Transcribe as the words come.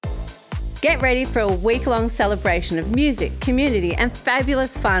Get ready for a week-long celebration of music, community and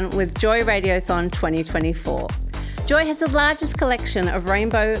fabulous fun with Joy Radiothon 2024. Joy has the largest collection of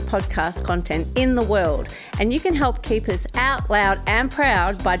rainbow podcast content in the world, and you can help keep us out loud and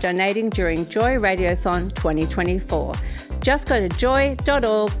proud by donating during Joy Radiothon 2024. Just go to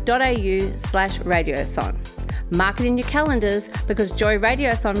joy.org.au/radiothon. Mark it in your calendars because Joy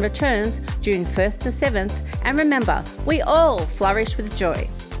Radiothon returns June 1st to 7th, and remember, we all flourish with joy.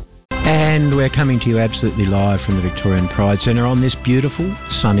 And we're coming to you absolutely live from the Victorian Pride Centre on this beautiful,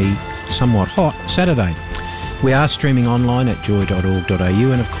 sunny, somewhat hot Saturday. We are streaming online at joy.org.au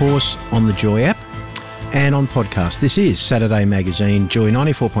and, of course, on the Joy app and on podcast. This is Saturday Magazine, Joy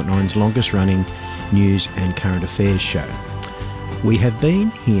 94.9's longest-running news and current affairs show. We have been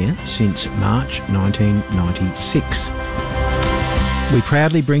here since March 1996. We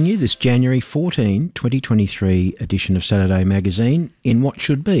proudly bring you this January 14, 2023 edition of Saturday Magazine in what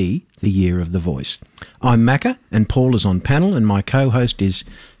should be the year of the voice. I'm Macca and Paul is on panel and my co-host is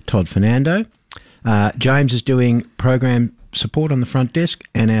Todd Fernando. James is doing program support on the front desk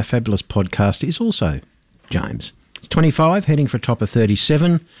and our fabulous podcast is also James. It's 25, heading for a top of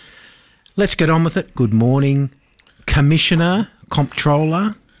 37. Let's get on with it. Good morning, Commissioner,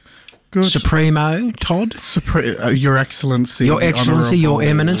 Comptroller, Good. Supremo, Todd. Your Excellency. Your Excellency, Your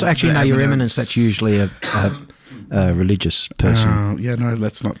Eminence. Actually, no, Your Eminence, that's usually a religious person. No,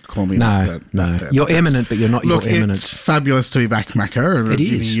 let's not call me that. No. You're eminent, but you're not Your Eminence. It's fabulous to be back, Macca. It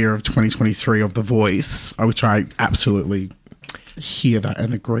is. In the year of 2023 of The Voice, which I absolutely hear that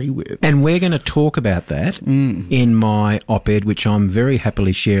and agree with. And we're going to talk about that in my op-ed, which I'm very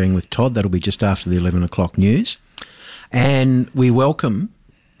happily sharing with Todd. That'll be just after the 11 o'clock news. And we welcome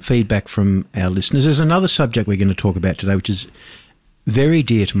feedback from our listeners. There's another subject we're going to talk about today, which is very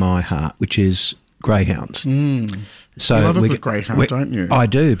dear to my heart, which is greyhounds. So you love a good greyhound, don't you? I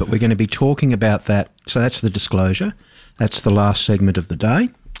do, but we're going to be talking about that. So that's the disclosure. That's the last segment of the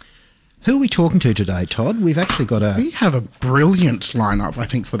day. Who are we talking to today, Todd? We've actually got We have a brilliant lineup, I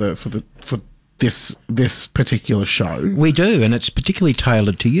think, for this particular show. We do, and it's particularly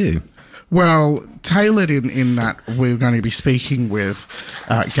tailored to you. Well, tailored in that we're going to be speaking with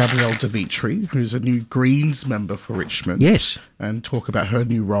Gabrielle Devitre, who's a new Greens member for Richmond. Yes. And talk about her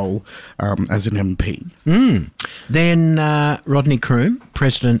new role as an MP. Then Rodney Croome,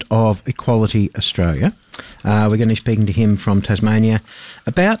 President of Equality Australia. We're going to be speaking to him from Tasmania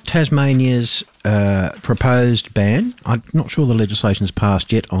about Tasmania's proposed ban. I'm not sure the legislation's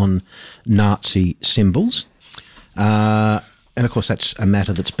passed yet on Nazi symbols. And, of course, that's a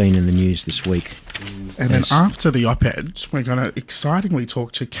matter that's been in the news this week. And then after the op-ed, we're going to excitingly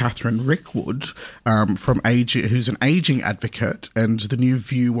talk to Catherine Rickwood, who's an ageing advocate, and the new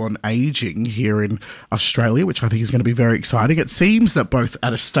view on ageing here in Australia, which I think is going to be very exciting. It seems that both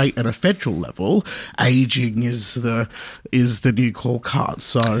at a state and a federal level, ageing is the new call card.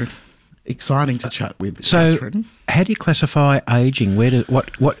 So exciting to chat with Catherine. How do you classify ageing?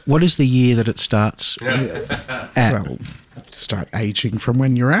 What is the year that it starts at? Well, start aging from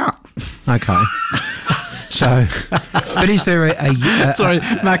when you're out. Okay. So, but is there a Sorry,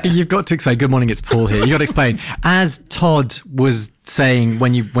 Macca, you've got to explain. Good morning, it's Paul here. You've got to explain. As Todd was saying,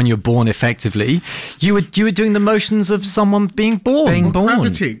 when you're born, effectively, you were doing the motions of someone being born.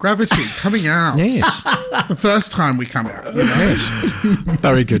 Gravity coming out. Yes. The first time we come out. You know? Yes.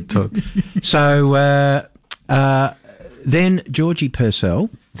 Very good, Todd. So then Georgie Purcell,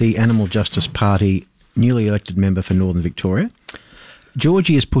 the Animal Justice Party newly elected member for Northern Victoria.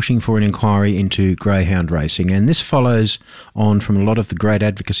 Georgie is pushing for an inquiry into greyhound racing, and this follows on from a lot of the great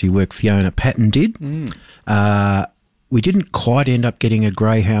advocacy work Fiona Patten did. We didn't quite end up getting a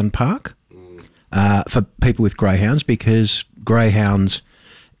greyhound park for people with greyhounds, because greyhounds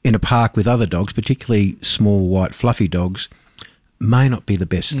in a park with other dogs, particularly small, white, fluffy dogs, may not be the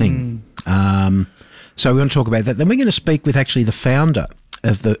best thing. So we're going to talk about that. Then we're going to speak with actually the founder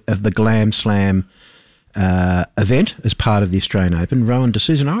of the Glam Slam event as part of the Australian Open, Rowan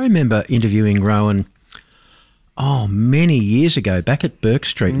D'Souza. I remember interviewing Rowan many years ago back at Burke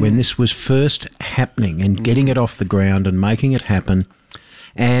Street when this was first happening and getting it off the ground and making it happen.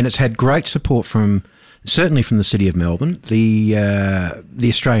 And it's had great support certainly from the City of Melbourne. The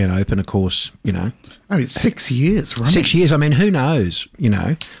Australian Open, of course, it's 6 years, right? 6 years. I mean, who knows,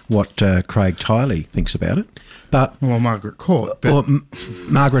 what Craig Tiley thinks about it. But Margaret Court. Or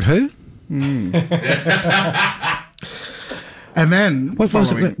Margaret who? And then what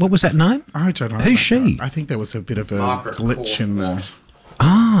was that name? I don't know. Who's she? I think there was a bit of a glitch in there.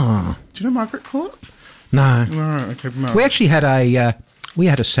 Ah. Do you know Margaret Court? No. No. Okay. No. We actually had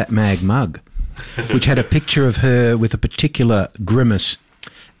a Sat Mag mug, which had a picture of her with a particular grimace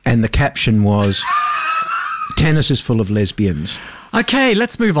And the caption was, tennis is full of lesbians. Okay,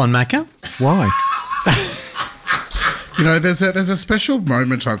 let's move on, Macca. Why? You know, there's a special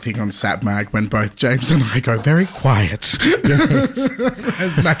moment, I think, on Sat Mag when both James and I go very quiet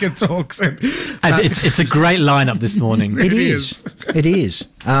as Macca talks. And It's a great lineup this morning. It is. It is.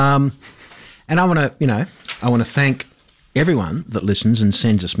 And I want to thank everyone that listens and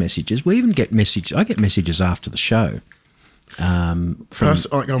sends us messages. We even get messages. I get messages after the show. From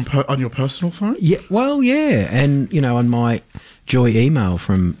on your personal phone? Yeah, well, yeah, and on my Joy email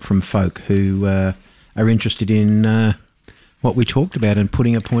from folk who are interested in what we talked about and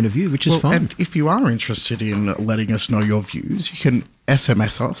putting a point of view, which is fine. And if you are interested in letting us know your views, you can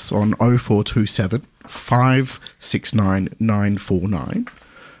SMS us on 0427 569 949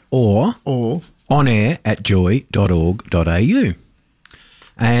 or on air at joy.org.au.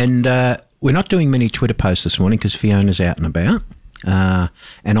 And we're not doing many Twitter posts this morning because Fiona's out and about.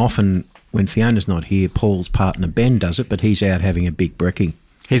 And often when Fiona's not here, Paul's partner Ben does it, but he's out having a big brekkie.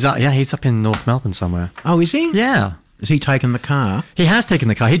 He's up in North Melbourne somewhere. Oh, is he? Yeah. Has he taken the car? He has taken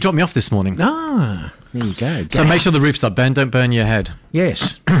the car. He dropped me off this morning. Ah, there you go. So make sure the roof's up, Ben. Don't burn your head.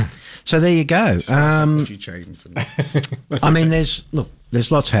 Yes. So there you go. James. I mean, there's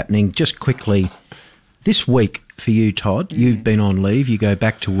lots happening. Just quickly, this week for you, Todd, you've been on leave. You go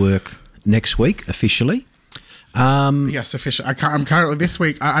back to work next week officially. Yes, officially. I'm currently this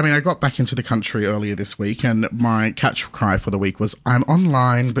week. I got back into the country earlier this week, and my catch cry for the week was, "I'm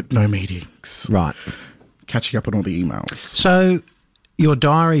online, but no meetings." Right. Catching up on all the emails. So, your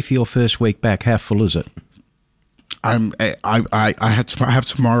diary for your first week back, how full is it? I have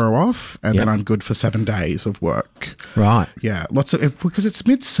tomorrow off, and Yep. then I'm good for 7 days of work. Right. Yeah, lots of because it's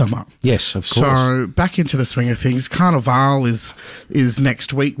midsummer. Yes, of course. So back into the swing of things. Carnival is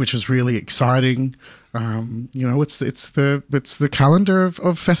next week, which is really exciting. It's the calendar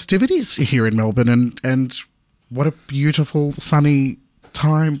of festivities here in Melbourne, and what a beautiful sunny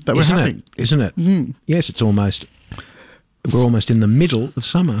time that we're having. Isn't it? Mm. Yes, we're almost in the middle of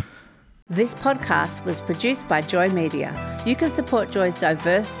summer. This podcast was produced by Joy Media. You can support Joy's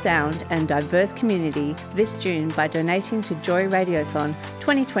diverse sound and diverse community this June by donating to Joy Radiothon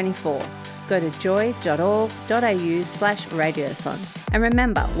 2024. Go to joy.org.au/radiothon. And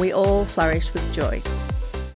remember, we all flourish with joy.